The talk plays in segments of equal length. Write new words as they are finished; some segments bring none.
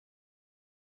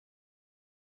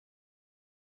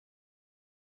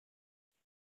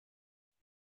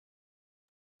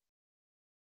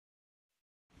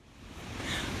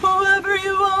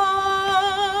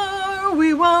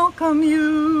welcome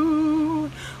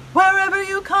you. Wherever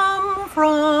you come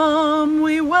from,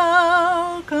 we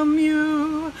welcome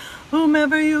you.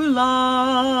 Whomever you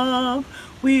love,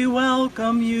 we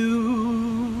welcome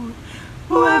you.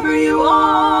 Whoever you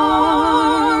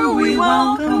are, we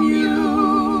welcome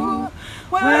you.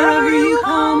 Wherever you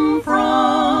come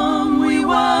from, we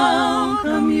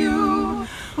welcome you.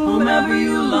 Whomever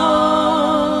you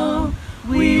love,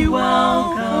 we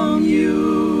welcome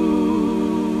you.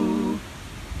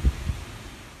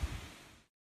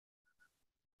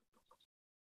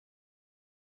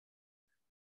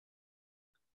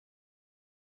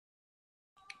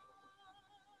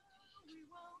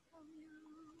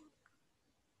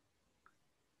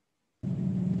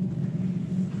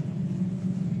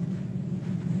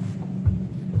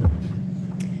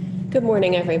 Good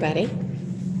morning, everybody.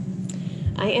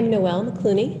 I am Noel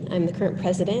McCluney. I'm the current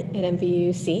president at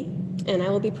MVUC, and I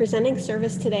will be presenting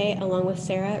service today along with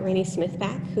Sarah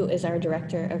Rainey-Smithback, who is our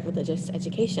Director of Religious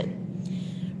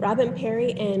Education. Robin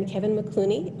Perry and Kevin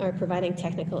McCluney are providing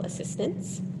technical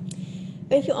assistance.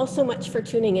 Thank you all so much for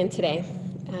tuning in today.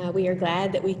 We are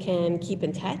glad that we can keep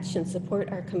in touch and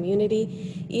support our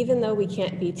community, even though we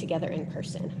can't be together in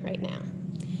person right now.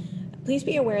 Please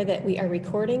be aware that we are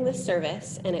recording this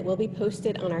service and it will be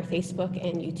posted on our Facebook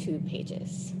and YouTube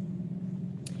pages.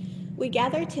 We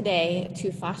gather today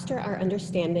to foster our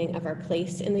understanding of our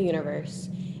place in the universe,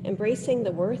 embracing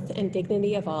the worth and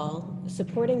dignity of all,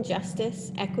 supporting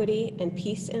justice, equity, and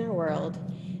peace in our world,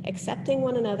 accepting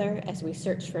one another as we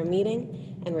search for meaning,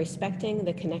 and respecting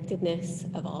the connectedness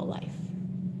of all life.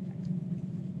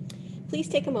 Please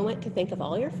take a moment to think of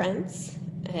all your friends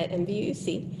at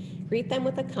MVUC. Greet them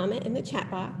with a comment in the chat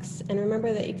box, and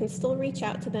remember that you can still reach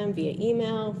out to them via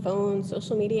email, phone,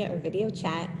 social media, or video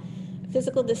chat.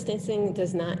 Physical distancing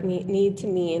does not need to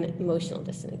mean emotional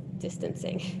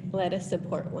distancing. Let us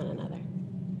support one another.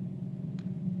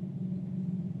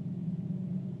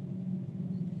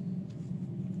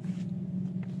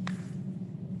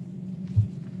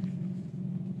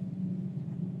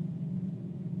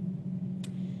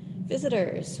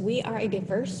 Visitors, we are a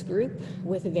diverse group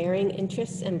with varying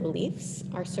interests and beliefs.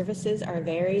 Our services are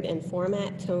varied in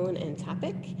format, tone, and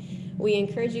topic. We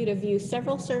encourage you to view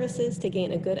several services to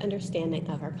gain a good understanding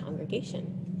of our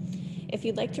congregation. If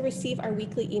you'd like to receive our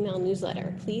weekly email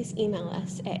newsletter, please email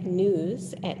us at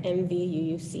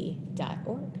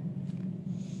news@mvuuc.org.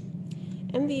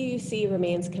 MVUC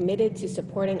remains committed to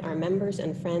supporting our members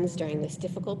and friends during this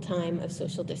difficult time of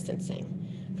social distancing.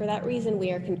 For that reason,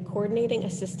 we are coordinating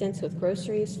assistance with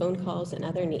groceries, phone calls, and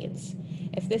other needs.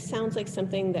 If this sounds like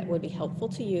something that would be helpful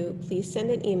to you, please send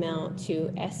an email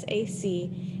to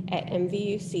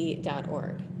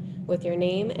sac@mvuc.org with your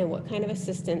name and what kind of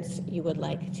assistance you would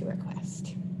like to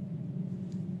request.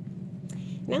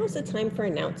 Now is the time for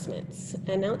announcements.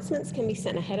 Announcements can be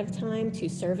sent ahead of time to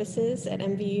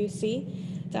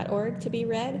services@mvuc.org to be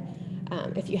read.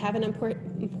 If you have an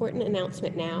important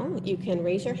announcement now, you can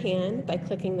raise your hand by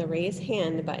clicking the raise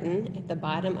hand button at the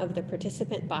bottom of the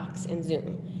participant box in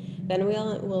Zoom. Then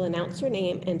we'll announce your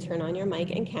name and turn on your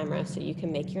mic and camera so you can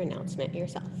make your announcement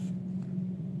yourself.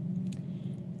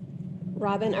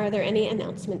 Robin, are there any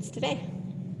announcements today?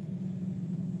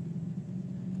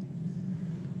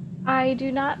 I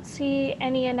do not see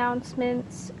any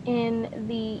announcements in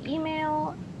the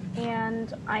email,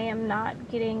 and I am not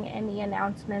getting any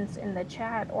announcements in the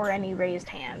chat or any raised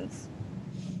hands.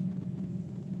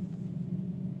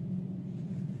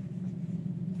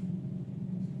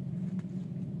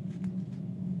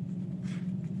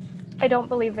 I don't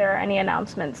believe there are any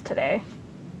announcements today.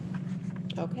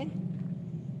 Okay.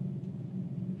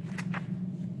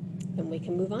 Then we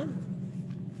can move on.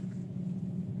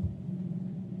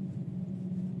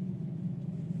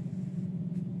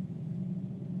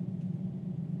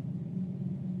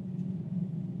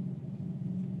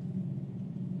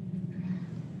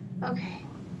 Okay,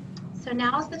 so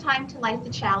now is the time to light the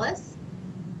chalice.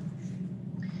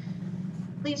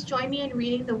 Please join me in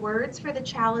reading the words for the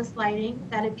chalice lighting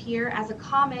that appear as a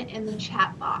comment in the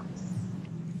chat box.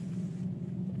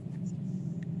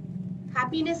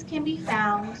 Happiness can be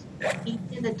found even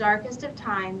in the darkest of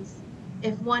times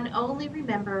if one only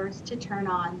remembers to turn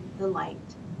on the light.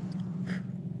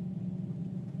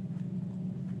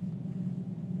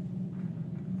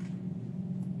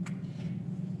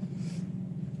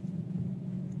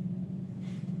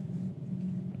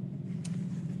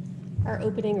 Our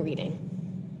opening reading.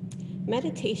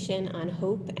 Meditation on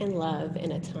Hope and Love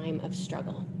in a Time of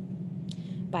Struggle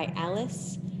by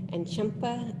Alice and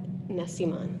Champa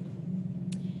Nasiman.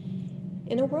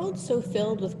 In a world so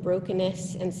filled with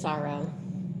brokenness and sorrow,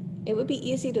 it would be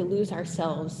easy to lose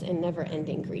ourselves in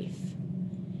never-ending grief,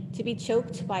 to to be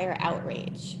choked by our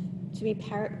outrage, to be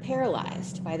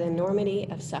paralyzed by the enormity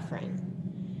of suffering,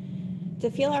 to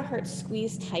feel our hearts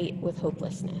squeezed tight with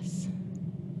hopelessness.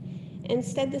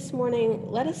 Instead, this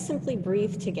morning, let us simply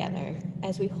breathe together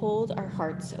as we hold our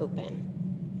hearts open,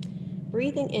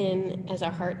 breathing in as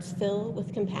our hearts fill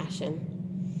with compassion,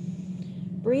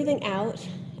 breathing out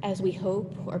as we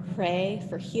hope or pray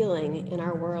for healing in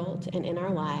our world and in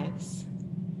our lives,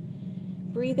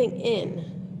 breathing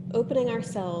in, opening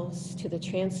ourselves to the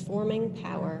transforming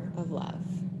power of love,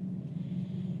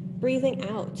 breathing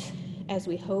out as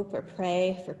we hope or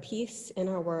pray for peace in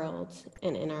our world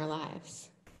and in our lives,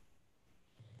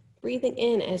 breathing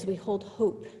in as we hold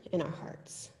hope in our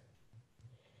hearts,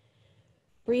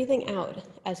 breathing out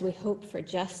as we hope for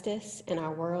justice in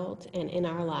our world and in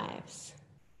our lives.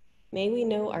 May we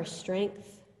know our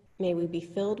strength, may we be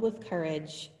filled with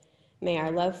courage, may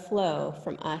our love flow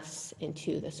from us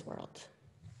into this world.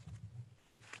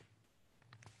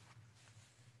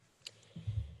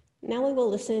 Now we will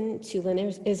listen to Lynn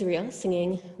Israel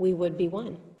singing We Would Be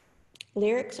One.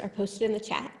 Lyrics are posted in the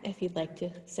chat if you'd like to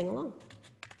sing along.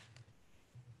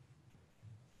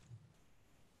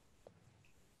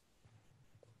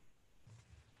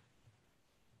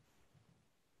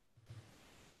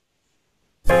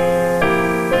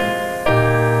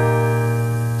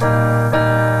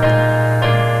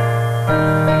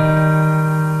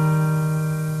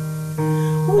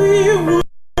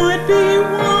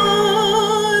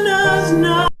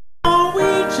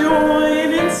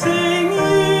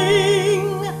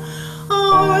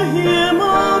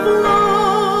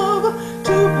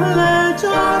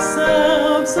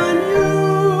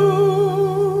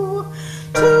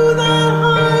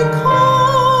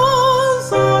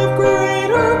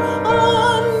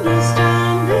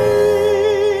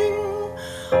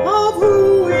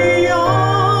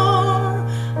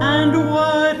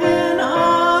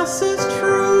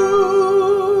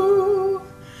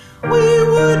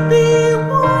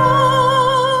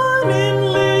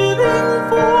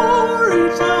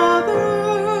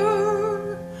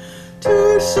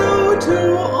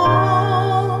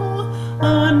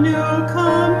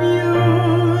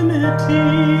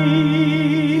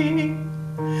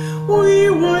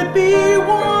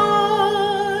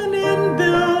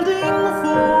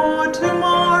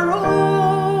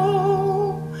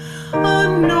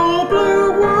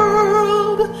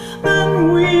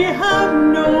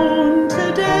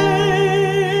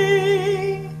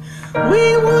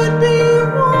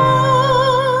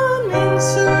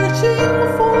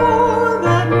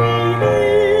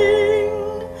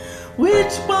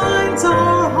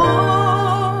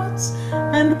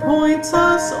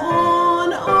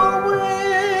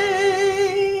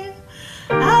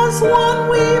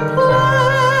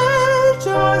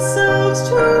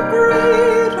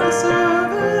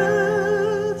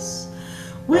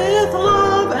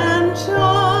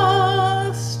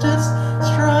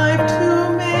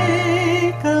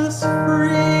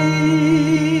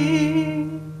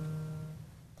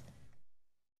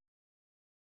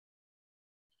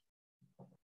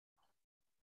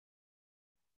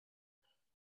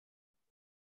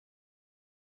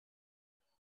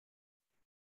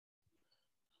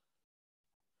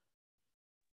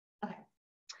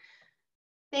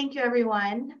 Thank you,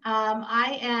 everyone.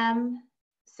 I am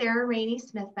Sarah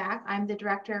Rainey-Smithback. I'm the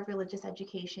Director of Religious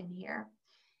Education here,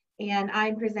 and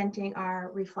I'm presenting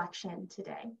our reflection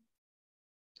today.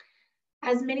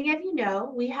 As many of you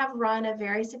know, we have run a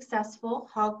very successful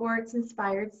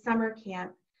Hogwarts-inspired summer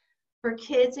camp for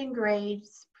kids in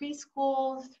grades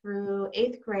preschool through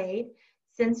 8th grade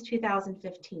since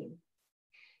 2015.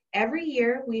 Every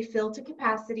year, we fill to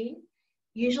capacity,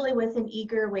 usually with an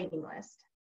eager waiting list.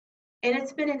 And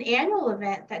it's been an annual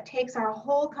event that takes our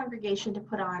whole congregation to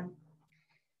put on.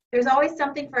 There's always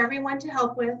something for everyone to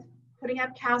help with, putting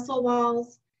up castle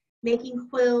walls, making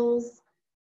quills,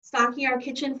 stocking our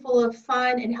kitchen full of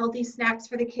fun and healthy snacks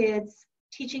for the kids,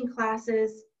 teaching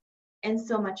classes, and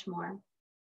so much more.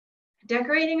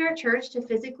 Decorating our church to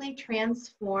physically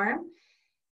transform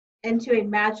into a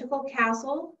magical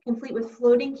castle, complete with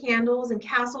floating candles and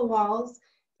castle walls,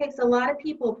 takes a lot of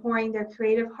people pouring their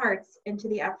creative hearts into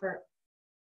the effort.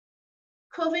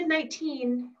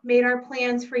 COVID-19 made our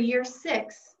plans for year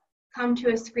 6 come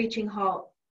to a screeching halt.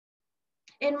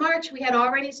 In March, we had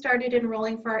already started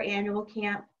enrolling for our annual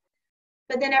camp,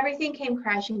 but then everything came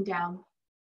crashing down.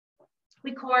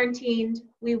 We quarantined,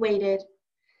 we waited.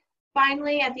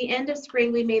 Finally, at the end of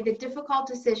spring, we made the difficult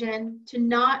decision to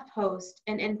not host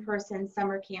an in-person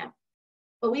summer camp,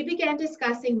 but we began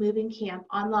discussing moving camp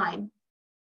online.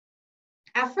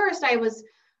 At first, I was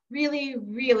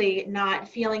really not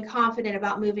feeling confident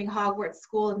about moving Hogwarts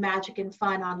School of Magic and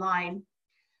Fun online.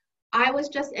 I was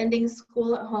just ending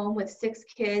school at home with 6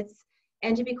 kids,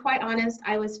 and to be quite honest,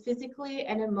 I was physically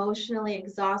and emotionally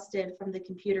exhausted from the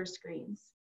computer screens.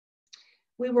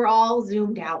 We were all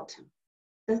zoomed out.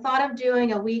 The thought of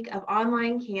doing a week of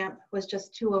online camp was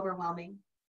just too overwhelming.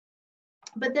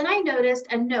 But then I noticed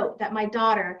a note that my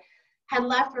daughter had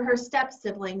left for her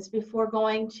step-siblings before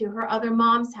going to her other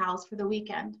mom's house for the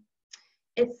weekend.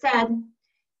 It said,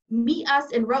 "Meet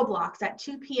us in Roblox at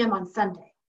 2 p.m. on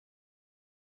Sunday."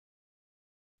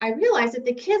 I realized that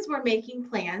the kids were making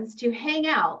plans to hang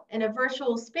out in a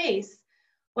virtual space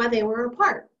while they were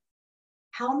apart.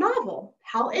 How novel,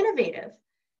 how innovative.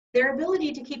 Their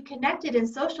ability to keep connected and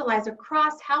socialize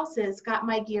across houses got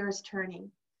my gears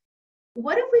turning.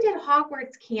 What if we did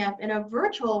Hogwarts camp in a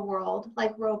virtual world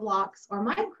like Roblox or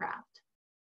Minecraft?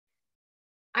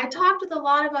 I talked with a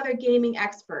lot of other gaming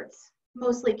experts,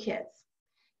 mostly kids,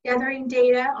 gathering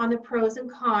data on the pros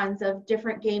and cons of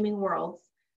different gaming worlds,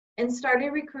 and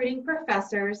started recruiting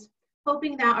professors,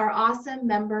 hoping that our awesome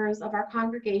members of our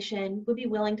congregation would be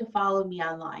willing to follow me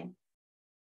online.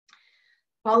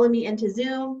 Follow me into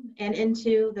Zoom and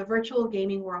into the virtual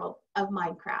gaming world of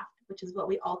Minecraft, which is what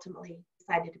we ultimately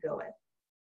decided to go with.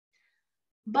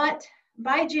 But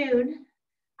by June,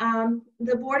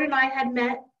 the board and I had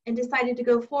met and decided to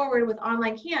go forward with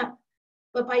online camp.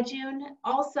 But by June,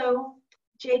 also,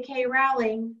 J.K.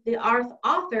 Rowling, the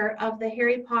author of the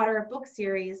Harry Potter book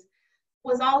series,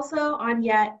 was also on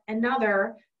yet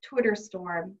another Twitter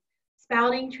storm,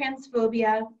 spouting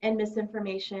transphobia and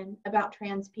misinformation about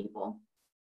trans people.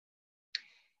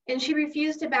 And she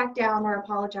refused to back down or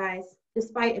apologize,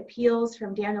 despite appeals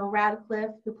from Daniel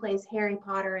Radcliffe, who plays Harry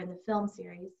Potter in the film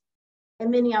series,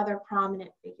 and many other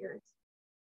prominent figures.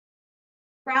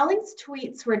 Rowling's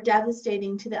tweets were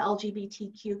devastating to the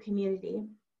LGBTQ community,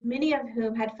 many of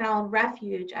whom had found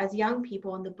refuge as young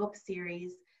people in the book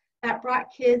series that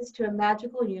brought kids to a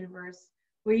magical universe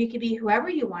where you could be whoever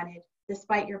you wanted,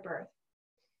 despite your birth.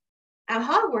 At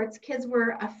Hogwarts, kids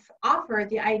were offered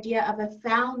the idea of a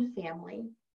found family,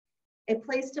 a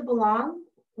place to belong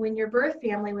when your birth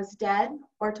family was dead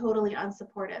or totally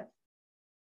unsupportive.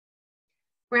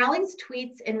 Rowling's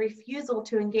tweets and refusal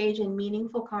to engage in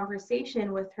meaningful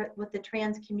conversation with the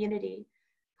trans community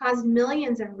caused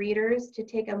millions of readers to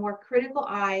take a more critical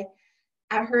eye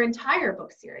at her entire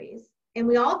book series, and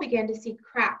we all began to see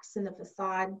cracks in the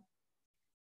facade.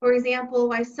 For example,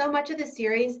 why so much of the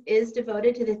series is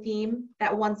devoted to the theme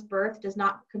that one's birth does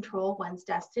not control one's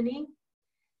destiny.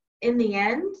 In the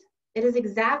end, it is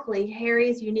exactly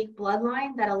Harry's unique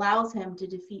bloodline that allows him to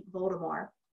defeat Voldemort,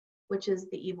 which is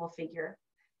the evil figure.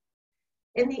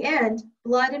 In the end,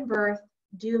 blood and birth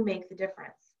do make the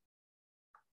difference.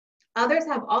 Others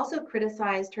have also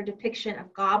criticized her depiction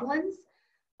of goblins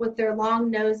with their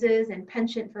long noses and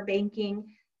penchant for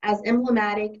banking as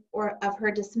emblematic of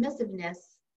her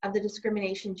dismissiveness of the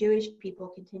discrimination Jewish people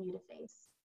continue to face.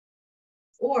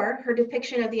 Or her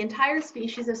depiction of the entire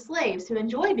species of slaves who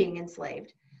enjoy being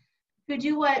enslaved, who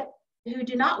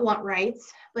do not want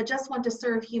rights, but just want to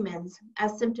serve humans,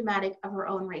 as symptomatic of her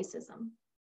own racism.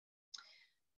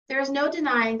 There is no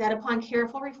denying that upon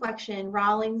careful reflection,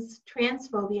 Rowling's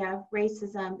transphobia,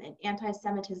 racism, and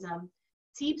anti-Semitism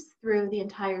seeps through the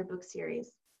entire book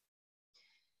series.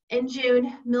 In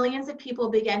June, millions of people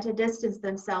began to distance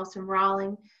themselves from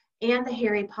Rowling and the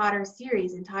Harry Potter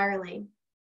series entirely.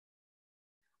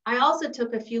 I also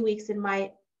took a few weeks in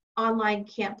my online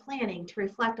camp planning to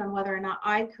reflect on whether or not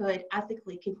I could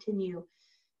ethically continue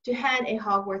to head a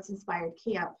Hogwarts-inspired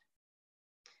camp.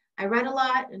 I read a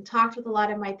lot and talked with a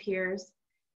lot of my peers,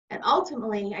 and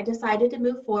ultimately I decided to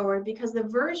move forward because the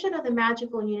version of the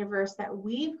magical universe that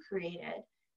we've created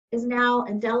is now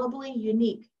indelibly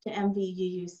unique to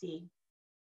MVUUC.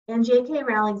 And J.K.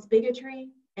 Rowling's bigotry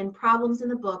and problems in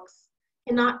the books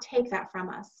cannot take that from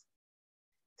us.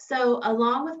 So,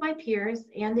 along with my peers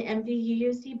and the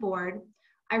MVUUC board,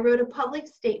 I wrote a public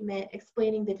statement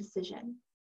explaining the decision.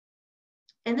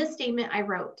 In this statement, I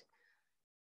wrote,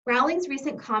 Rowling's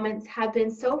recent comments have been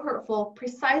so hurtful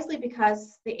precisely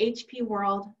because the HP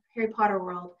world, Harry Potter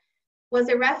world, was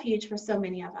a refuge for so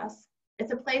many of us.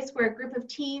 It's a place where a group of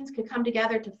teens could come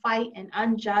together to fight an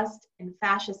unjust and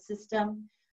fascist system,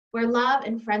 where love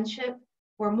and friendship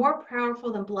were more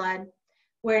powerful than blood,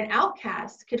 where an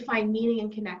outcast could find meaning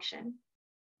and connection.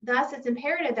 Thus, it's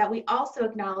imperative that we also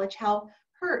acknowledge how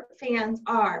hurt fans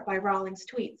are by Rowling's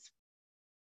tweets.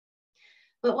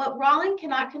 But what Rowling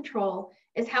cannot control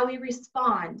is how we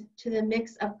respond to the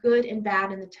mix of good and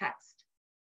bad in the text.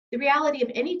 The reality of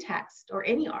any text or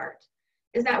any art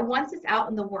is that once it's out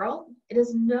in the world,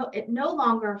 it no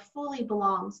longer fully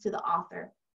belongs to the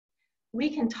author. We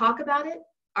can talk about it,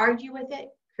 argue with it,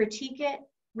 critique it,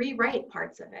 rewrite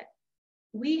parts of it.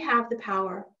 We have the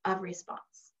power of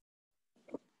response.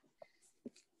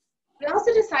 We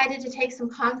also decided to take some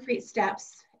concrete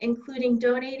steps, including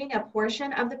donating a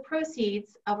portion of the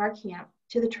proceeds of our camp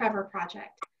to the Trevor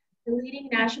Project, the leading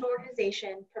national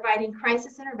organization providing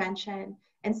crisis intervention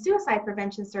and suicide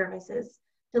prevention services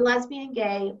to lesbian,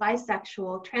 gay,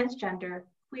 bisexual, transgender,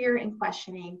 queer, and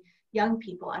questioning young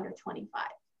people under 25.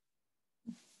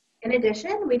 In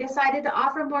addition, we decided to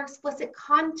offer more explicit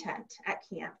content at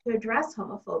camp to address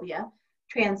homophobia,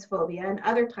 transphobia, and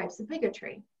other types of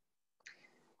bigotry.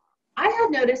 I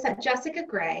had noticed that Jessica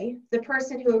Gray, the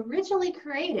person who originally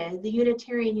created the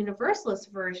Unitarian Universalist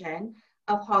version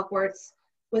of Hogwarts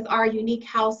with our unique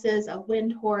houses of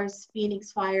Wind Horse,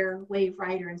 Phoenix Fire, Wave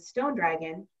Rider, and Stone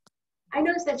Dragon, I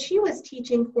noticed that she was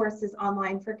teaching courses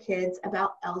online for kids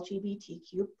about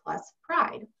LGBTQ+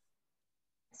 pride.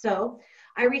 So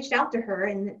I reached out to her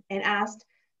and asked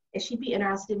if she'd be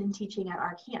interested in teaching at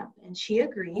our camp, and she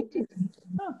agreed to teach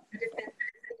a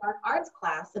dark arts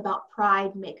class about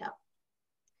pride makeup.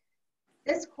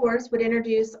 This course would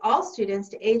introduce all students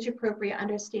to age-appropriate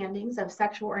understandings of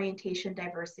sexual orientation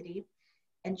diversity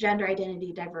and gender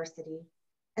identity diversity,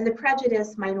 and the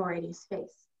prejudice minorities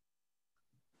face.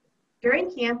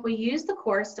 During camp, we used the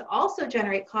course to also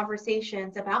generate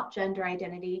conversations about gender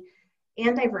identity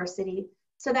and diversity,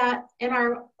 so that in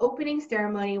our opening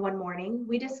ceremony one morning,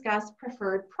 we discussed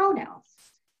preferred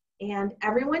pronouns, and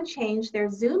everyone changed their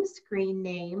Zoom screen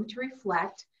name to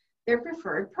reflect their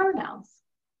preferred pronouns.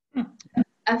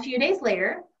 A few days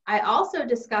later, I also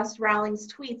discussed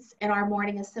Rowling's tweets in our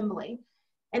morning assembly,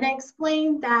 and I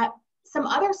explained that some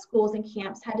other schools and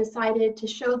camps had decided to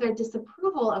show their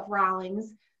disapproval of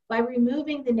Rowling's by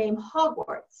removing the name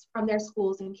Hogwarts from their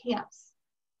schools and camps.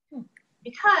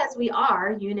 Because we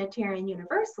are Unitarian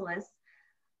Universalists,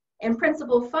 and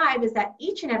Principle 5 is that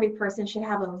each and every person should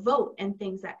have a vote in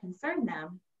things that concern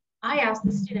them, I asked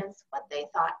the students what they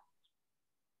thought.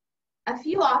 A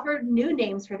few offered new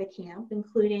names for the camp,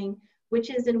 including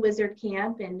Witches and Wizard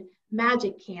Camp and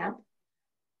Magic Camp,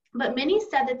 but many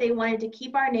said that they wanted to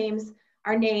keep our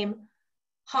name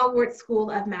Hogwarts School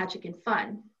of Magic and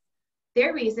Fun.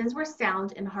 Their reasons were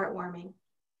sound and heartwarming.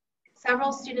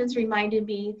 Several students reminded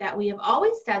me that we have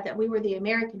always said that we were the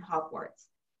American Hogwarts,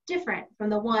 different from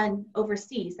the one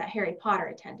overseas that Harry Potter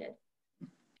attended.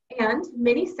 And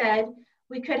many said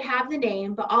we could have the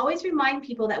name, but always remind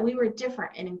people that we were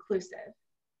different and inclusive.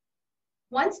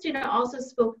 One student also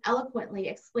spoke eloquently,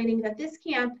 explaining that this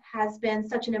camp has been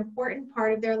such an important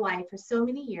part of their life for so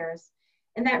many years,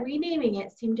 and that renaming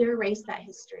it seemed to erase that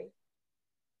history.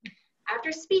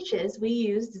 After speeches, we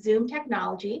used Zoom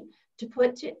technology to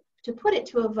put it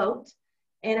to a vote,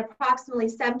 and approximately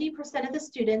 70% of the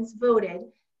students voted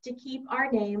to keep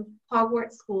our name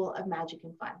Hogwarts School of Magic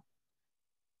and Fun.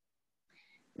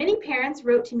 Many parents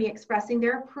wrote to me expressing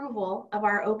their approval of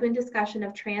our open discussion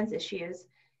of trans issues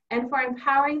and for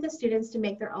empowering the students to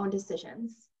make their own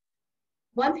decisions.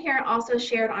 One parent also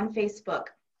shared on Facebook,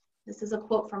 this is a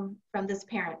quote from this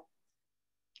parent.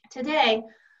 Today,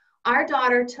 our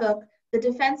daughter took the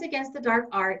Defense Against the Dark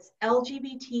Arts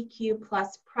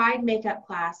LGBTQ+ Pride Makeup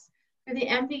class through the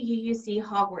MVUUC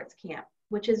Hogwarts Camp,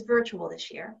 which is virtual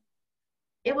this year.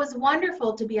 It was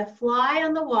wonderful to be a fly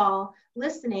on the wall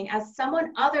listening as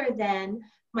someone other than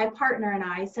my partner and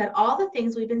I said all the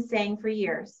things we've been saying for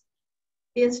years.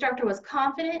 The instructor was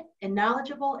confident and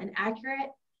knowledgeable and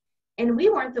accurate, and we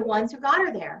weren't the ones who got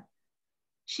her there.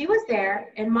 She was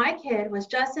there, and my kid was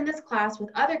just in this class with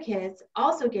other kids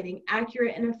also getting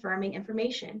accurate and affirming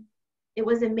information. It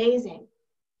was amazing.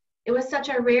 It was such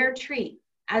a rare treat,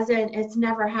 as in it's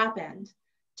never happened,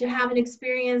 to have an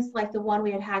experience like the one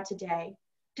we had had today,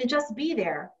 to just be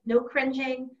there, no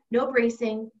cringing, no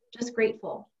bracing, just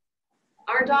grateful.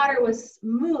 Our daughter was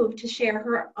moved to share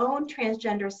her own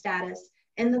transgender status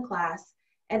in the class,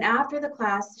 and after the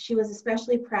class, she was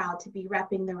especially proud to be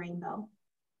repping the rainbow,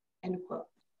 end quote.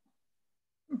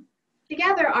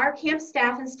 Together, our camp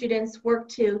staff and students worked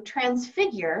to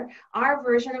transfigure our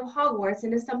version of Hogwarts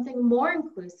into something more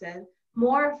inclusive,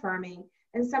 more affirming,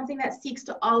 and something that seeks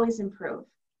to always improve.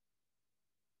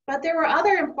 But there were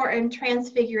other important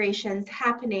transfigurations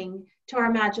happening to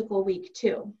our magical week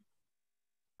too.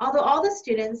 Although all the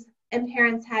students and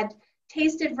parents had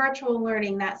tasted virtual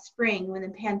learning that spring when the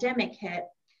pandemic hit,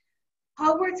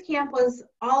 Hogwarts Camp was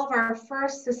all of our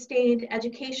first sustained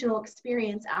educational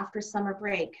experience after summer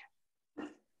break.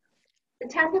 The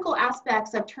technical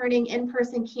aspects of turning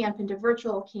in-person camp into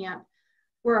virtual camp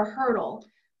were a hurdle,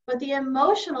 But the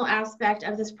emotional aspect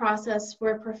of this process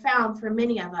were profound for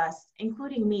many of us,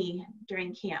 including me,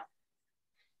 during camp.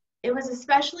 It was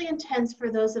especially intense for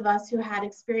those of us who had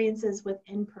experiences with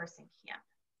in-person camp.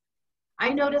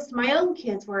 I noticed my own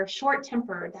kids were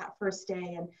short-tempered that first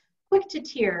day and quick to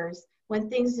tears when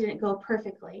things didn't go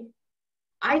perfectly.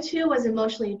 I too was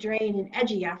emotionally drained and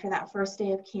edgy after that first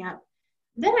day of camp.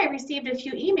 Then I received a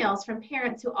few emails from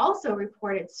parents who also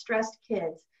reported stressed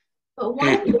kids, but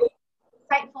one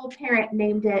insightful parent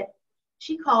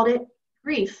she called it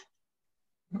grief.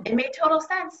 It made total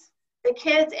sense. The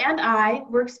kids and I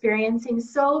were experiencing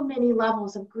so many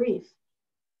levels of grief.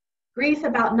 Grief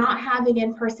about not having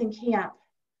in-person camp.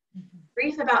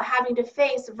 Grief about having to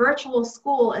face virtual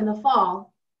school in the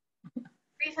fall.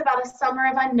 Grief about a summer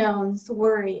of unknowns,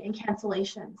 worry, and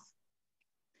cancellations.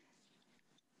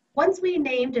 Once we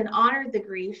named and honored the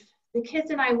grief, the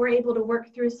kids and I were able to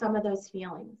work through some of those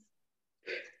feelings.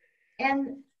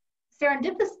 And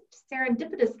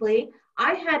serendipitously,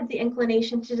 I had the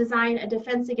inclination to design a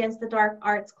Defense Against the Dark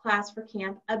Arts class for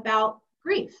camp about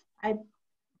grief. I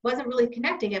wasn't really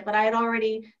connecting it, but I had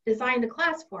already designed a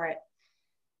class for it.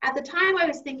 At the time, I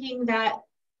was thinking that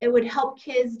it would help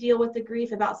kids deal with the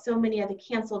grief about so many of the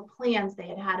canceled plans they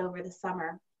had had over the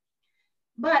summer.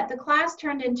 But the class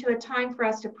turned into a time for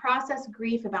us to process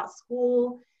grief about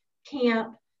school,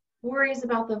 camp, worries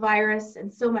about the virus,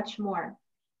 and so much more.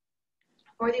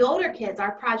 For the older kids,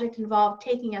 our project involved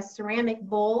taking a ceramic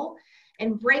bowl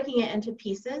and breaking it into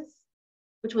pieces,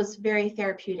 which was very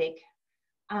therapeutic.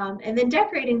 And then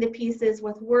decorating the pieces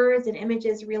with words and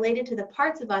images related to the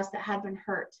parts of us that had been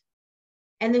hurt,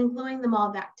 and then gluing them all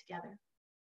back together.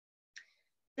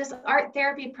 This art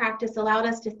therapy practice allowed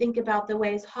us to think about the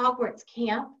ways Hogwarts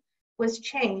camp was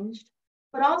changed,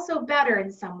 but also better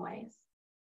in some ways.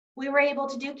 We were able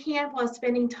to do camp while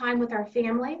spending time with our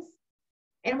families,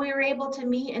 and we were able to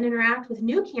meet and interact with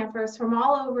new campers from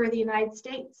all over the United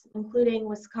States, including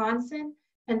Wisconsin,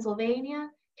 Pennsylvania,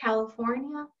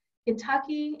 California,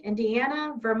 Kentucky,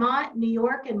 Indiana, Vermont, New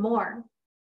York, and more.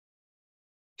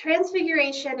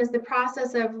 Transfiguration is the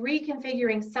process of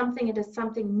reconfiguring something into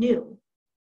something new,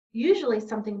 usually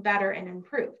something better and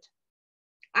improved.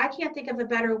 I can't think of a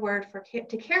better word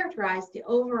to characterize the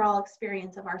overall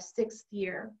experience of our 6th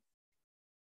year.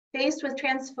 Faced with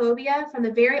transphobia from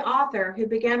the very author who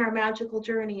began our magical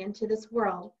journey into this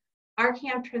world, our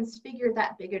camp transfigured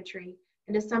that bigotry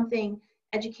into something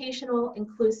educational,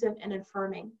 inclusive, and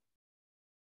affirming.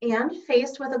 And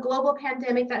faced with a global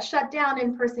pandemic that shut down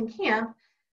in-person camp,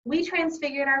 we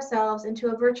transfigured ourselves into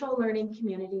a virtual learning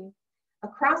community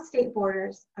across state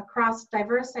borders, across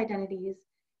diverse identities,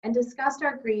 and discussed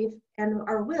our grief and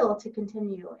our will to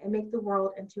continue and make the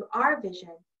world into our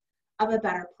vision of a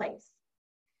better place.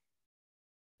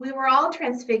 We were all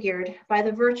transfigured by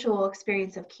the virtual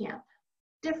experience of camp,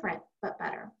 different but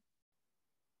better.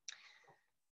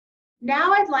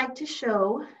 Now I'd like to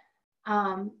show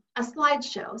a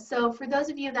slideshow. So for those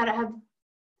of you that have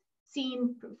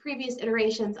seen previous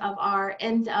iterations of our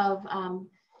end of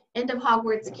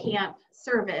Hogwarts camp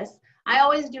service, I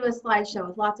always do a slideshow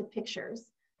with lots of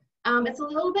pictures. It's a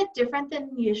little bit different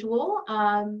than usual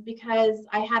because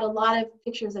I had a lot of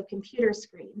pictures of computer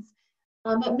screens.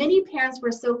 But many parents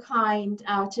were so kind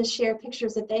to share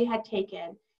pictures that they had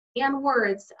taken and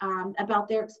words about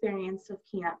their experience of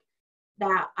camp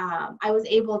that I was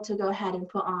able to go ahead and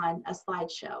put on a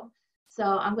slideshow. So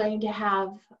I'm going to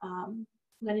I'm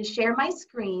going to share my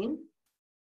screen.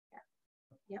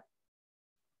 Yep.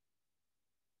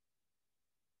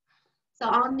 So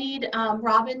I'll need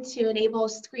Robin to enable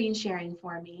screen sharing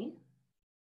for me.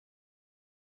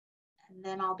 And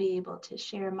then I'll be able to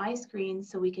share my screen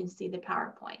so we can see the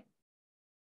PowerPoint.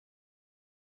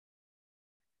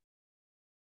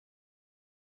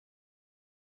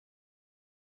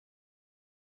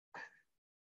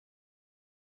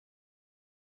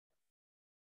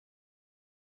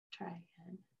 Try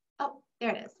again. Oh,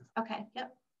 there it is. Okay,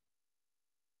 yep.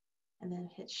 And then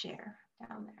hit share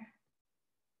down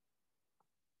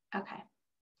there. Okay.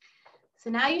 So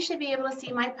now you should be able to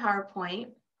see my PowerPoint.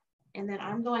 And then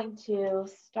I'm going to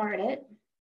start it.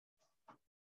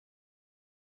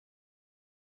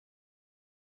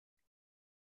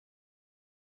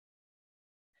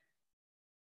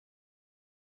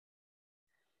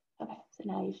 Okay, so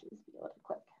now you should just be able to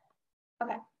click.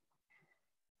 Okay.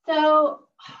 So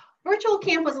virtual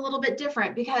camp was a little bit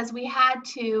different because we had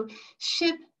to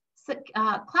ship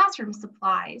classroom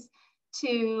supplies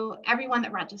to everyone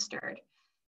that registered.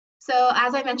 So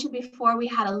as I mentioned before, we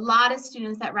had a lot of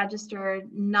students that registered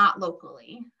not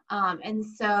locally. And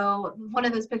so one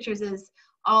of those pictures is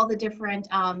all the different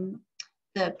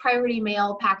the priority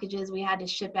mail packages we had to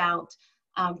ship out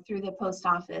through the post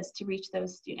office to reach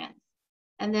those students.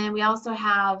 And then we also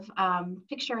have a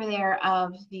picture there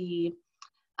of the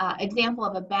example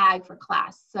of a bag for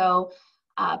class. So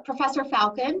Professor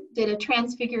Falcon did a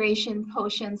transfiguration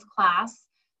potions class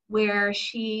where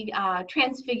she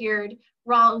transfigured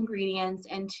raw ingredients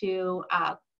into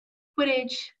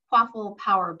Quidditch quaffle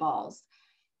power balls.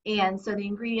 And so the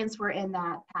ingredients were in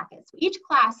that packet. So each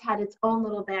class had its own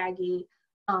little baggie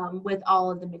with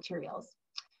all of the materials.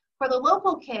 For the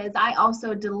local kids, I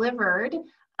also delivered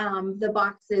the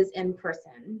boxes in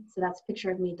person. So that's a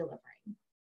picture of me delivering.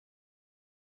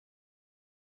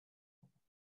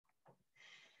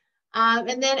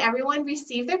 And then everyone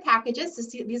received their packages. So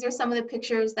these are some of the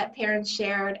pictures that parents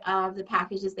shared of the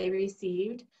packages they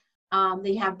received.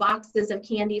 They have boxes of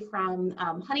candy from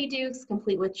Honeydukes,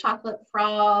 complete with chocolate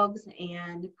frogs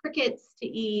and crickets to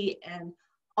eat and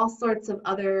all sorts of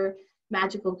other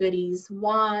magical goodies,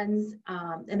 wands.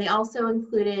 And they also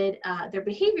included their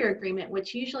behavior agreement,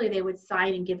 which usually they would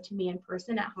sign and give to me in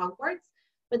person at Hogwarts,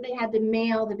 but they had to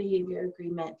mail the behavior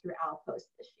agreement through Owl Post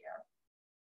this year.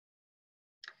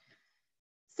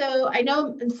 So I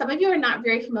know some of you are not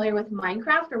very familiar with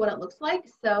Minecraft or what it looks like.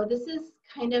 So this is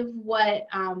kind of what,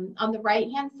 on the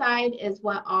right-hand side is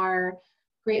what our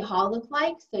Great Hall looked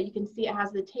like. So you can see it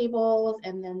has the tables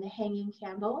and then the hanging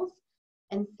candles.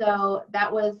 And so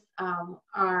that was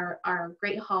our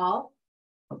Great Hall.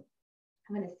 I'm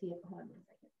gonna see if, hold on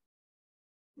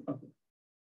one second.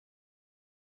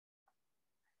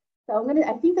 So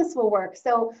I think this will work.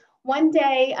 So one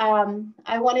day,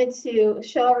 I wanted to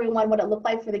show everyone what it looked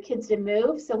like for the kids to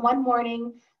move. So one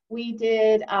morning we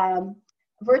did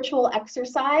virtual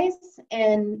exercise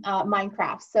in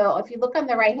Minecraft. So if you look on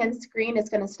the right-hand screen, it's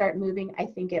gonna start moving. I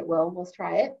think it will. We'll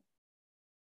try it.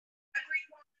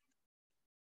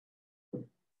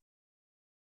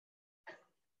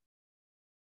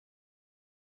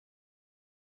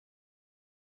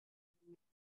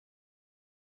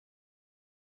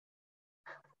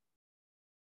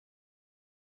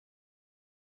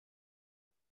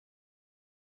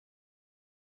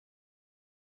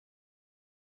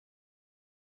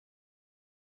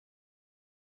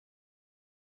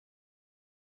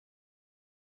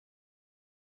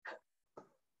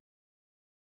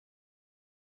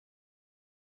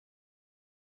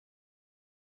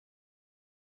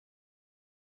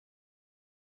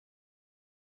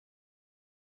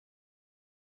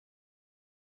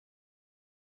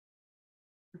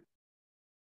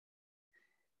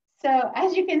 So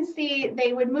as you can see,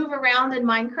 they would move around in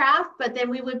Minecraft, but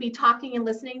then we would be talking and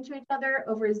listening to each other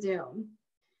over Zoom.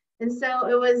 And so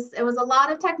it was a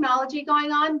lot of technology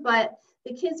going on, but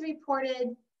the kids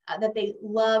reported that they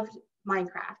loved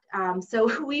Minecraft.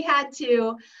 So we had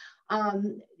to,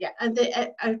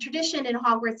 a tradition in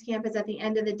Hogwarts campus at the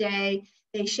end of the day,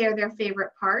 they share their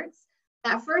favorite parts.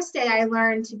 That first day I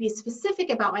learned to be specific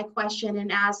about my question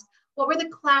and ask, what were the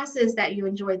classes that you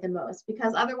enjoyed the most?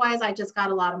 Because otherwise I just got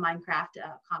a lot of Minecraft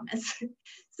comments.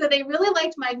 So they really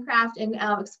liked Minecraft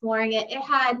and exploring it. It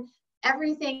had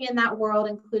everything in that world,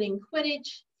 including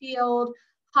Quidditch field,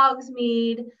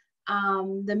 Hogsmeade,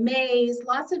 the maze,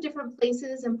 lots of different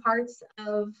places and parts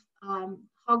of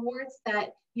Hogwarts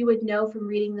that you would know from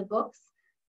reading the books.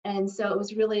 And so it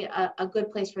was really a good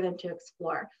place for them to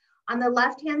explore. On the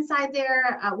left-hand side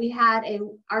there, we had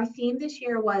our theme this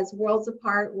year was Worlds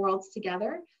Apart, Worlds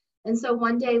Together. And so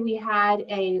one day we had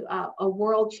a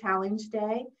World Challenge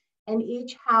Day, and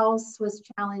each house was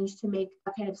challenged to make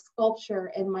a kind of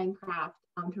sculpture in Minecraft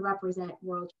to represent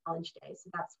World Challenge Day. So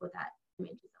that's what that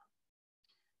image is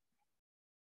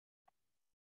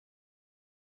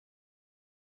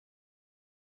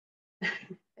on.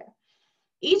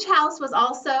 Each house was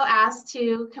also asked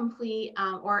to complete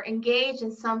or engage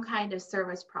in some kind of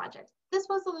service project. This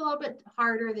was a little bit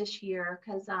harder this year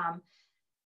because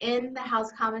in the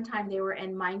house common time, they were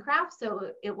in Minecraft.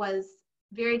 So it was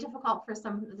very difficult for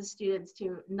some of the students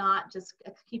to not just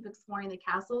keep exploring the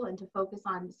castle and to focus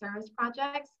on service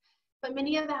projects. But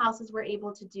many of the houses were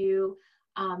able to do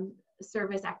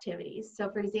service activities. So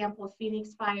for example,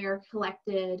 Phoenix Fire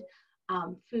collected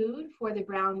food for the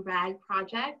Brown Rag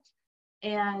Project.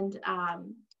 And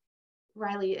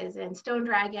Riley is in Stone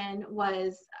Dragon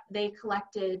they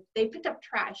picked up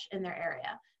trash in their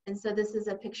area. And so this is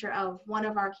a picture of one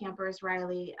of our campers,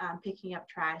 Riley, picking up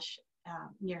trash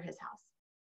near his house.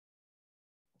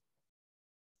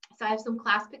 So I have some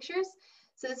class pictures.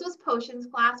 So this was potions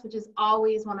class, which is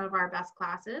always one of our best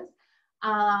classes.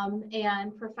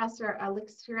 And Professor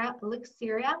Elixira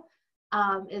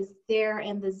is there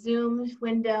in the Zoom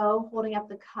window holding up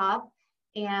the cup.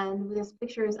 And there's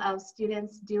pictures of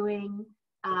students doing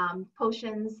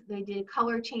potions. They did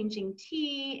color changing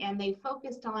tea, and they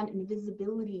focused on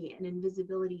invisibility and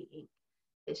invisibility ink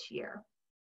this year.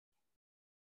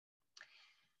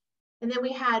 And then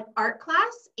we had art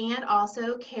class and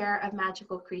also care of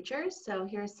magical creatures. So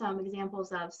here's some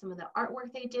examples of some of the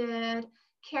artwork they did.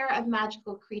 Care of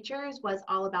magical creatures was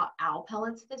all about owl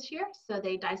pellets this year. So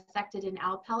they dissected an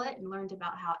owl pellet and learned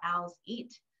about how owls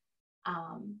eat.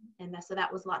 So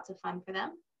that was lots of fun for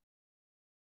them.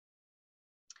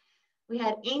 We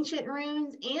had ancient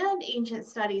runes and ancient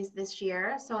studies this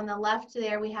year. So on the left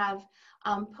there, we have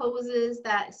poses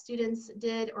that students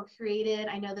did or created.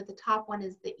 I know that the top one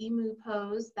is the emu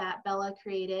pose that Bella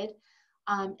created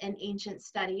in ancient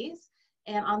studies.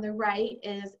 And on the right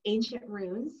is ancient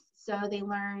runes. So they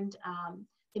learned,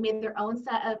 they made their own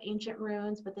set of ancient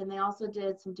runes, but then they also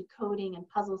did some decoding and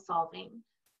puzzle solving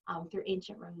through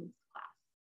ancient runes class.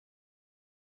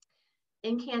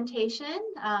 Incantation,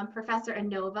 Professor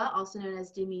Anova, also known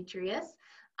as Demetrius,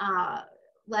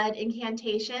 led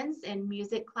incantations in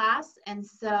music class. And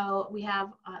so we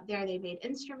have there, they made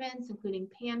instruments, including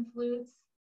pan flutes.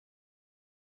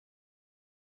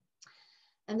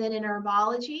 And then in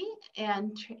herbology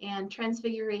and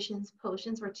transfigurations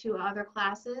potions were two other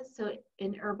classes. So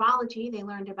in herbology, they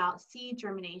learned about seed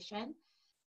germination,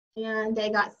 and they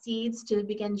got seeds to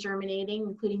begin germinating,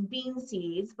 including bean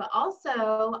seeds, but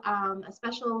also a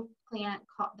special plant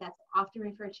that's often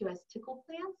referred to as tickle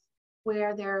plants,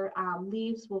 where their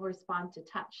leaves will respond to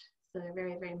touch. So they're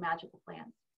very, very magical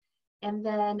plants. And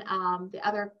then the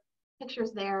other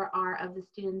pictures there are of the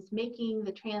students making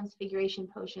the transfiguration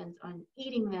potions and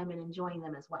eating them and enjoying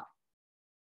them as well.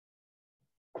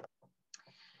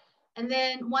 And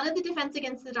then one of the Defense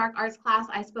Against the Dark Arts class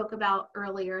I spoke about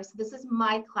earlier. So this is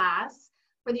my class.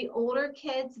 For the older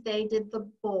kids, they did the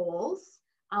bowls,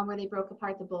 where they broke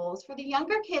apart the bowls. For the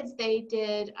younger kids, they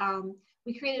did,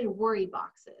 we created worry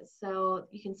boxes. So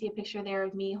you can see a picture there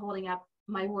of me holding up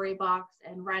my worry box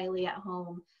and Riley at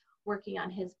home working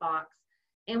on his box.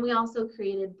 And we also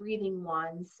created breathing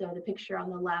wands. So the picture on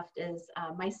the left is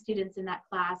my students in that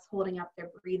class holding up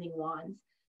their breathing wands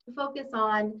to focus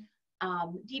on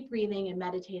deep breathing and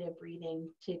meditative breathing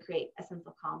to create a sense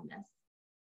of calmness.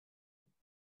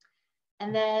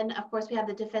 And then, of course, we have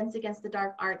the Defense Against the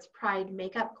Dark Arts Pride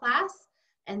makeup class.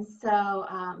 And so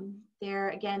there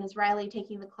again is Riley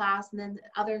taking the class, and then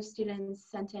other students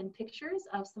sent in pictures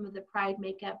of some of the Pride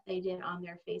makeup they did on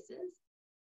their faces.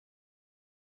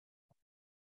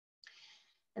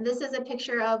 And this is a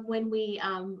picture of when we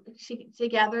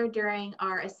together during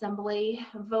our assembly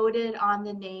voted on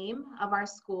the name of our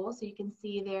school. So you can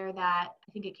see there that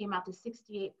I think it came out to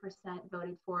 68%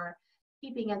 voted for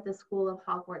keeping it the School of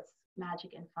Hogwarts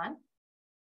Magic and Fun.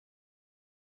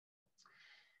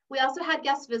 We also had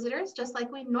guest visitors, just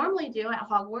like we normally do at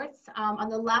Hogwarts. On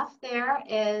the left there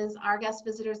is our guest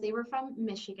visitors. They were from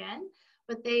Michigan,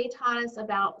 but they taught us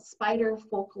about spider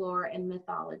folklore and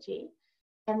mythology.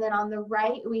 And then on the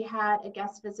right, we had a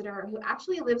guest visitor who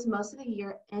actually lives most of the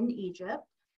year in Egypt,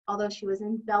 although she was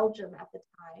in Belgium at the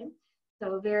time.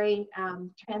 So a very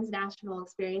transnational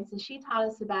experience. And she taught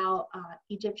us about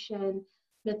Egyptian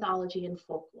mythology and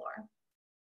folklore.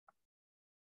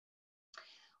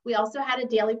 We also had a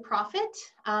daily prophet.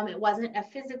 It wasn't a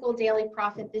physical daily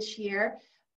prophet this year,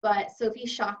 but Sophie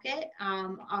Shockett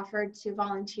offered to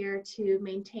volunteer to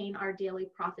maintain our daily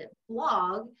prophet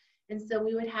blog. And so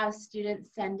we would have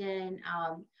students send in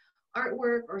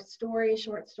artwork or stories,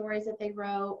 short stories that they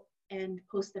wrote, and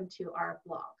post them to our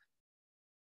blog.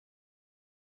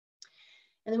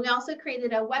 And then we also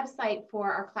created a website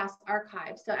for our class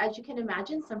archive. So as you can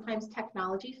imagine, sometimes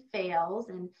technology fails,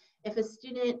 and if a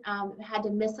student had to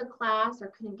miss a class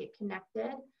or couldn't get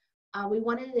connected, we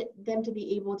wanted them to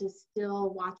be able to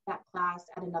still watch that class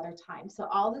at another time. So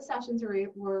all the sessions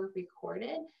were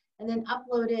recorded and then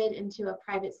uploaded into a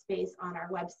private space on our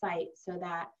website so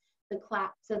that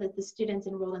the students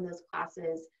enrolled in those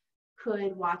classes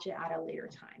could watch it at a later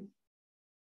time.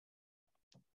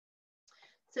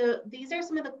 So these are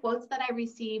some of the quotes that I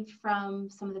received from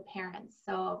some of the parents.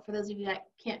 So for those of you that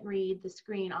can't read the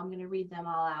screen, I'm going to read them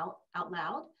all out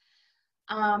loud.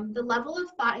 The level of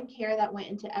thought and care that went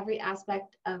into every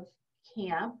aspect of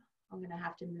camp. I'm going to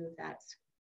have to move that.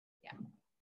 Yeah.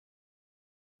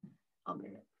 I'll move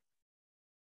it.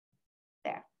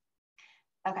 There.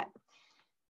 Okay.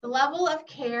 The level of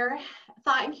care,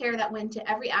 thought and care that went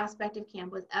to every aspect of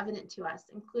camp was evident to us,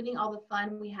 including all the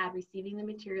fun we had receiving the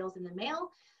materials in the mail,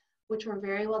 which were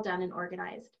very well done and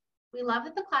organized. We love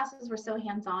that the classes were so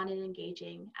hands-on and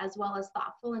engaging, as well as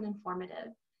thoughtful and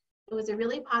informative. It was a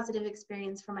really positive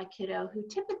experience for my kiddo who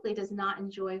typically does not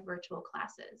enjoy virtual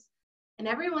classes. And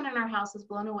everyone in our house was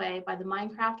blown away by the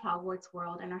Minecraft Hogwarts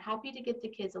world and are happy to give the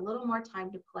kids a little more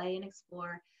time to play and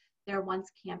explore there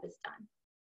once camp is done.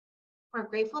 We're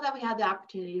grateful that we had the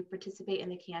opportunity to participate in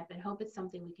the camp and hope it's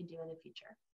something we can do in the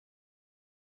future.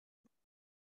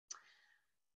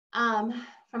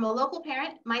 From a local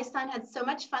parent, my son had so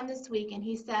much fun this week and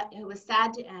he said it was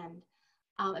sad to end.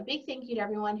 A big thank you to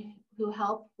everyone who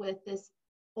helped with this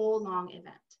whole long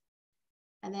event.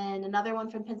 And then another one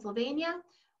from Pennsylvania.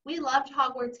 We loved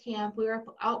Hogwarts camp. We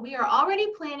are already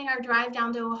planning our drive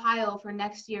down to Ohio for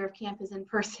next year if camp is in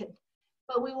person,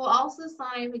 but we will also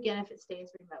sign up again if it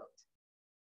stays remote.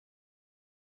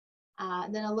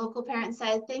 And then a local parent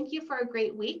said, thank you for a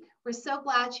great week. We're so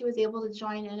glad she was able to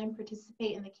join in and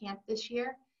participate in the camp this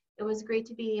year. It was great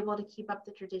to be able to keep up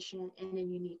the tradition in a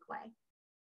unique way.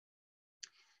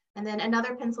 And then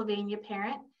another Pennsylvania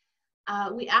parent,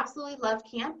 we absolutely loved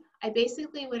camp. I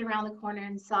basically went around the corner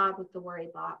and sobbed with the worry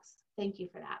box. Thank you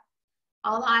for that.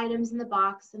 All the items in the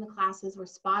box and the classes were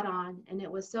spot on, and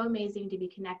it was so amazing to be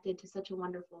connected to such a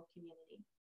wonderful community.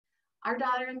 Our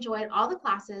daughter enjoyed all the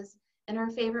classes, and her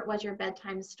favorite was your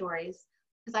bedtime stories,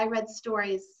 because I read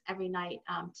stories every night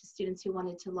to students who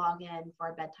wanted to log in for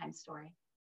a bedtime story.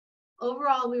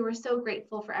 Overall, we were so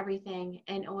grateful for everything,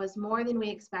 and it was more than we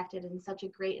expected and such a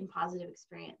great and positive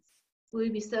experience. We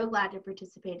would be so glad to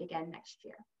participate again next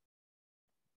year.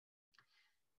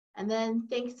 And then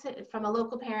thanks from a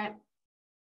local parent,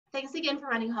 thanks again for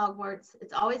running Hogwarts.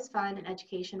 It's always fun and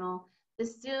educational. The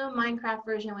Zoom Minecraft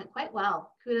version went quite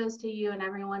well. Kudos to you and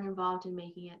everyone involved in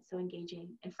making it so engaging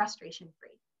and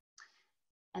frustration-free.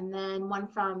 And then one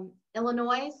from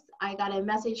Illinois, I got a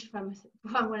message from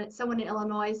someone in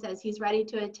Illinois says he's ready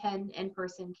to attend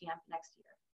in-person camp next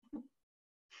year.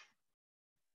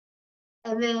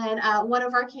 And then one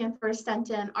of our campers sent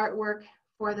in artwork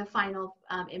for the final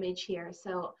image here.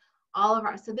 So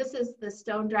this is the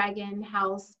Stone Dragon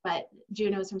house, but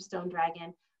Juno's from Stone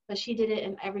Dragon, but she did it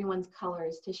in everyone's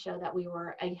colors to show that we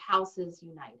were a houses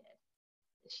united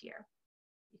this year.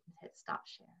 You can hit stop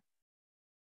share.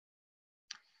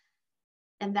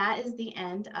 And that is the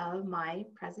end of my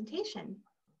presentation.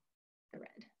 I read.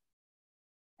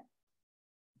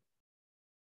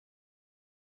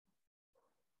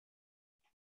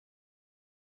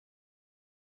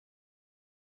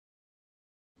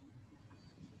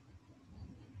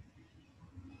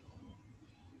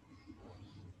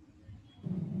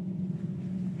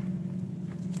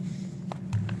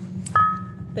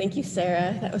 Thank you,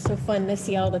 Sarah. That was so fun to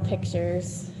see all the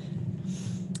pictures.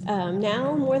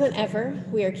 Now, more than ever,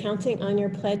 we are counting on your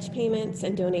pledge payments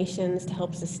and donations to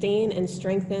help sustain and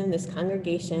strengthen this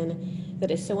congregation that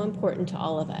is so important to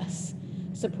all of us,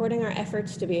 supporting our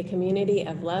efforts to be a community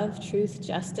of love, truth,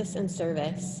 justice, and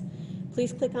service.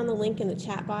 Please click on the link in the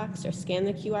chat box or scan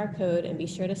the QR code and be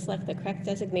sure to select the correct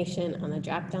designation on the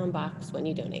drop-down box when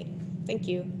you donate. Thank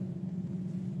you.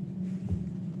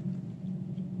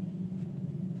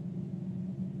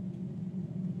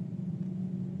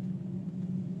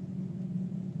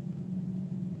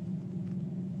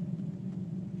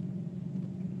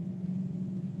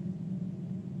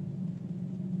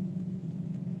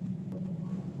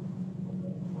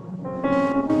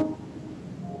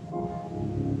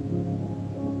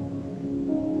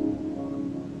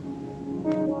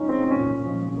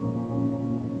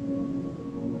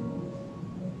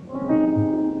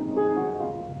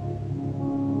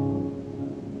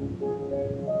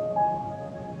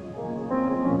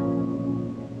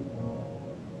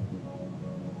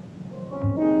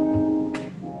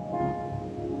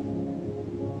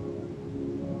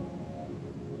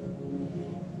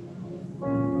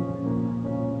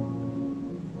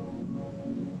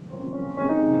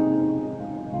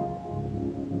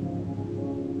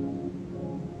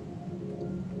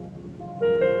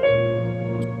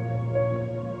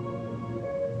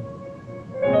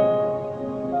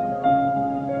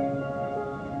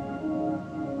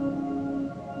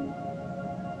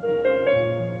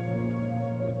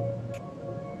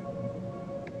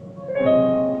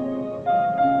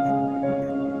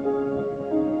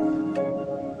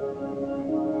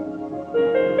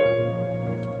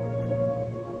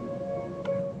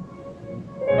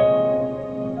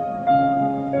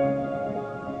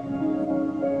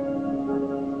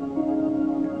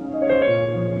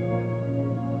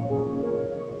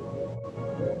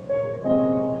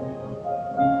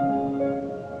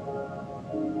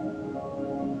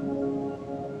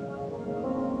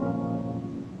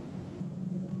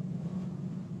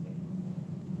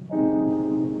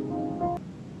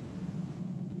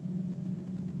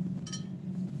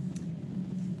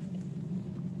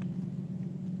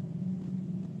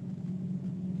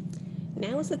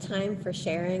 the time for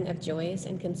sharing of joys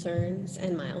and concerns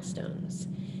and milestones.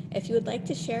 If you would like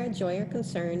to share a joy or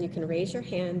concern, you can raise your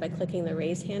hand by clicking the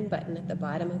raise hand button at the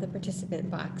bottom of the participant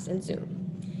box in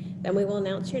Zoom. Then we will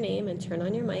announce your name and turn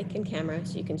on your mic and camera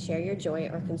so you can share your joy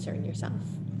or concern yourself.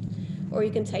 Or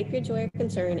you can type your joy or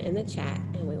concern in the chat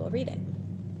and we will read it.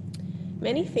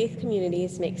 Many faith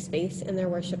communities make space in their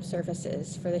worship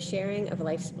services for the sharing of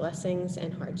life's blessings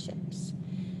and hardships.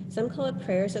 Some call it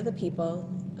prayers of the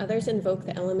people, others invoke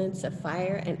the elements of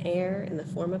fire and air in the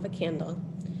form of a candle.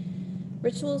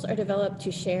 Rituals are developed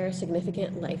to share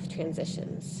significant life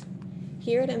transitions.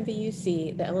 Here at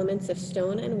MVUC, the elements of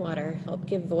stone and water help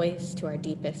give voice to our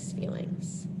deepest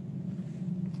feelings.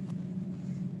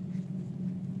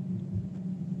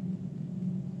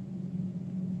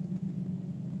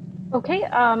 Okay,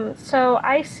 so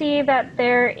I see that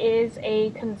there is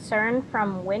a concern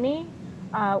from Winnie.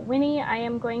 Winnie, I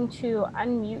am going to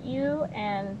unmute you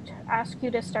and ask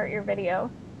you to start your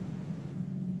video.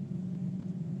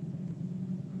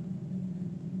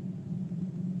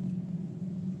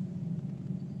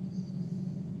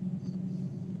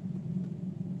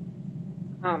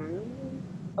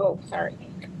 Oh, sorry.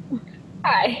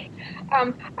 Hi.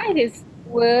 I just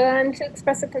want to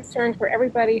express a concern for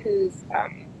everybody who's,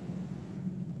 I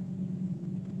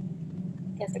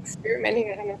guess,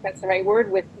 experimenting, I don't know if that's the right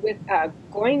word, with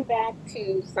going back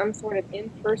to some sort of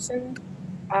in-person,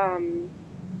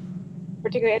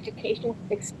 particular educational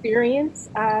experience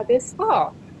this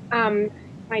fall.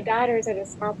 My daughter's at a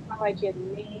small college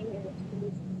in Maine, and the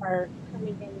students are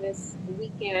coming in this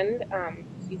weekend.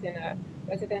 She's in a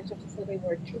residential facility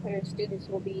where 200 students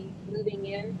will be moving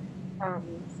in.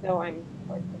 So I'm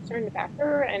concerned about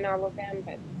her and all of them,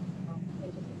 but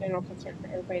and just a general concern for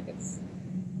everybody that's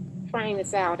trying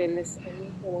this out in this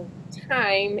unusual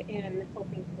time and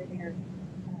hoping for their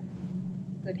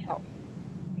good health.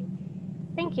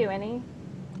 Thank you, Winnie.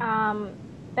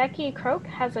 Becky Croak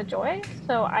has a joy,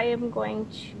 so I am going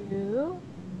to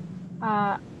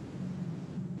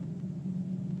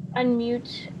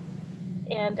unmute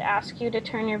and ask you to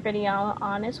turn your video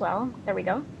on as well. There we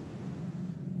go.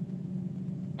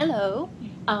 Hello.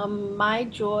 My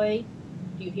joy,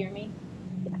 do you hear me?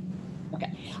 Yeah.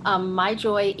 Okay. My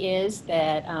joy is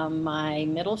that my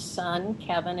middle son,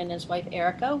 Kevin, and his wife,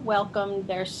 Erica, welcomed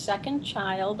their second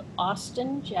child,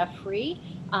 Austin Jeffrey,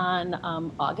 on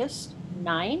August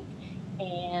 9th.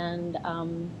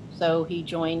 And so he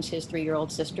joins his 3-year-old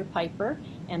sister, Piper,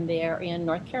 and they're in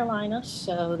North Carolina.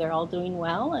 So they're all doing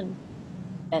well, and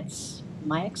that's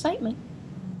my excitement.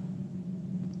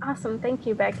 Awesome. Thank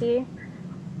you, Becky.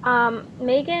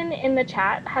 Megan in the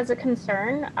chat has a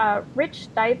concern.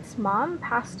 Rich Dythe's mom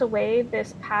passed away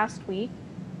this past week.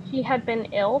 She had been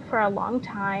ill for a long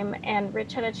time, and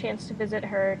Rich had a chance to visit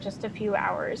her just a few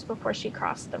hours before she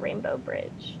crossed the Rainbow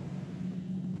Bridge.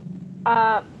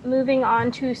 Moving on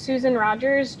to Susan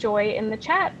Rogers' joy in the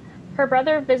chat. Her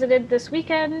brother visited this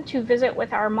weekend to visit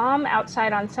with our mom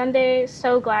outside on Sunday.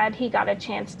 So glad he got a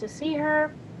chance to see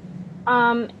her.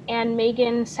 And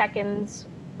Megan seconds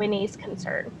Winnie's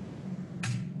concern.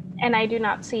 And I do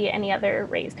not see any other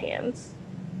raised hands.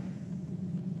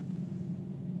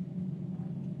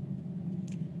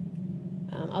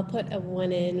 I'll put a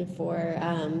one in for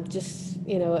just,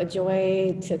 a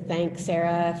joy to thank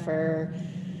Sarah for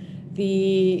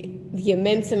the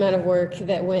immense amount of work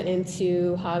that went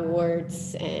into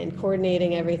Hogwarts and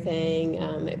coordinating everything.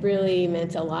 It really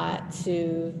meant a lot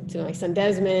to my son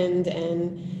Desmond,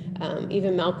 and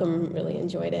even Malcolm really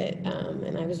enjoyed it.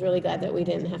 And I was really glad that we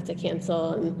didn't have to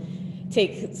cancel and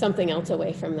take something else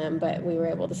away from them, but we were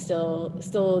able to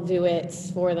still do it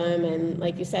for them. And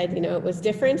like you said, it was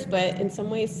different, but in some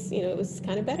ways, it was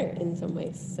kind of better in some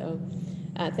ways. So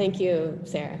thank you,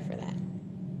 Sarah, for that.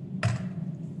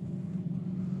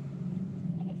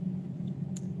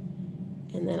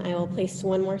 And then I will place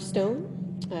one more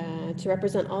stone to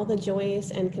represent all the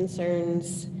joys and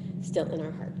concerns still in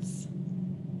our hearts.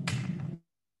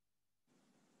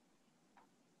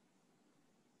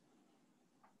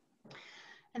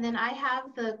 And then I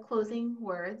have the closing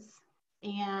words,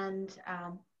 and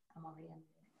I'm already in.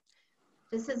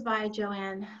 This is by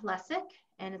Joanne Lessick,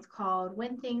 and it's called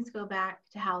When Things Go Back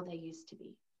to How They Used to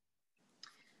Be.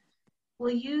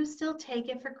 Will you still take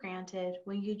it for granted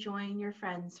when you join your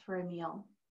friends for a meal?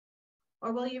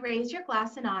 Or will you raise your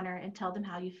glass in honor and tell them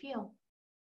how you feel?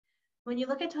 When you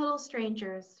look at total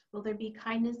strangers, will there be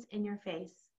kindness in your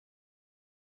face?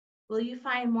 Will you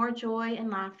find more joy and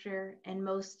laughter in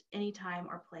most any time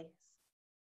or place?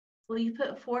 Will you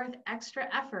put forth extra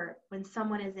effort when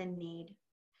someone is in need?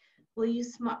 Will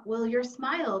your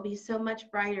smile be so much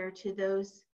brighter to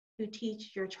those who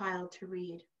teach your child to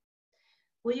read?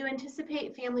 Will you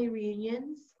anticipate family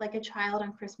reunions like a child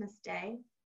on Christmas Day?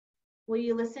 Will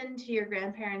you listen to your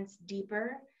grandparents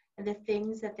deeper and the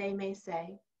things that they may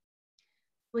say?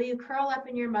 Will you curl up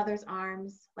in your mother's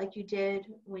arms like you did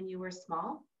when you were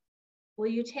small? Will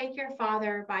you take your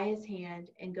father by his hand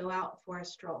and go out for a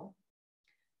stroll?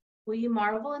 Will you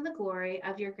marvel in the glory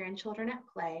of your grandchildren at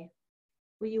play?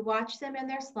 Will you watch them in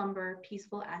their slumber,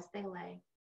 peaceful as they lay?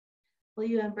 Will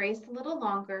you embrace a little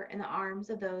longer in the arms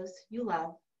of those you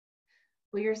love?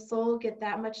 Will your soul get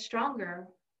that much stronger?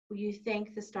 Will you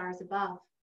thank the stars above?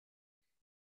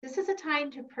 This is a time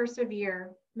to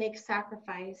persevere, make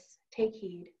sacrifice, take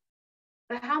heed.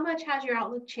 But how much has your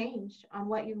outlook changed on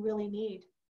what you really need?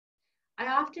 I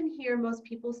often hear most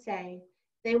people say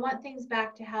they want things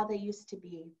back to how they used to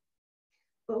be.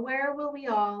 But were we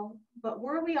all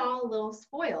a little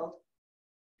spoiled,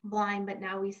 blind, but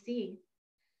now we see?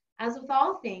 As with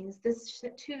all things, this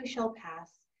too shall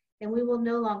pass, and we will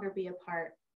no longer be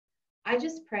apart. I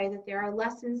just pray that there are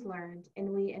lessons learned and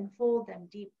we enfold them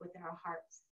deep within our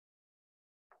hearts.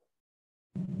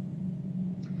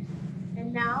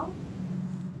 And now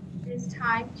it is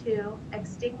time to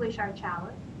extinguish our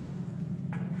chalice.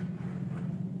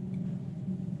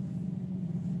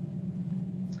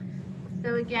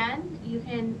 So again, you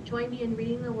can join me in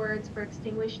reading the words for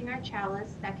extinguishing our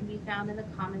chalice that can be found in the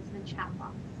comments in the chat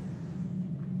box.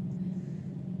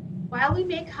 While we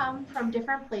may come from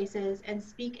different places and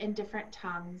speak in different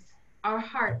tongues, our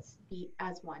hearts beat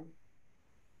as one.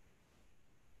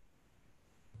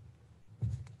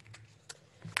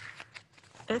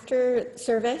 After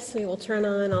service, we will turn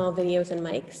on all videos and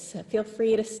mics. Feel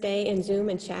free to stay in Zoom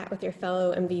and chat with your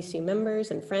fellow MVUC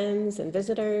members and friends and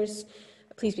visitors.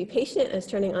 Please be patient, as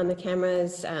turning on the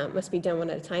cameras must be done one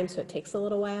at a time, so it takes a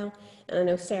little while. And I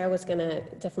know Sarah was going to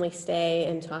definitely stay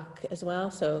and talk as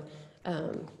well, so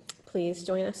please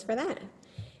join us for that.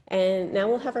 And now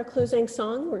we'll have our closing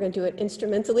song. We're going to do it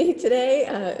instrumentally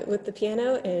today with the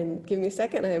piano. And give me a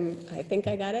second, I think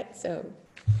I got it, so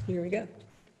here we go.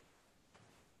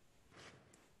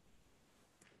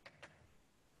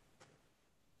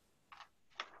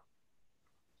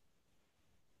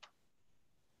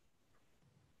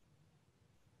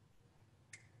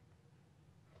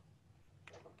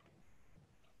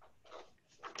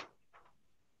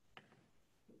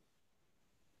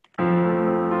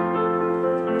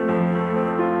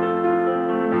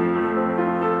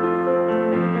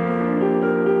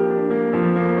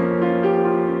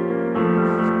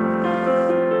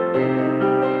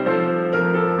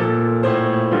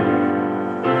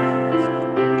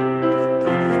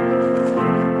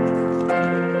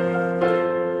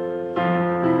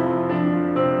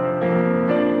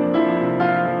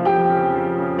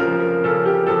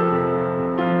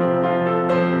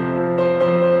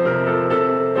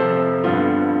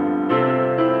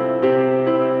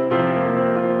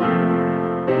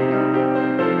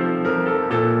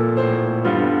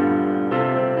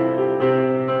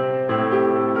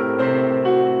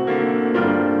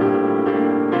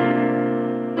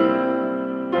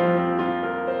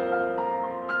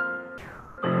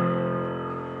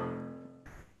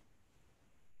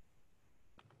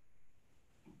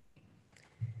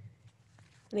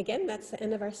 And again, that's the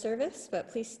end of our service, but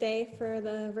please stay for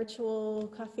the virtual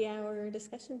coffee hour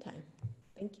discussion time.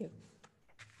 Thank you.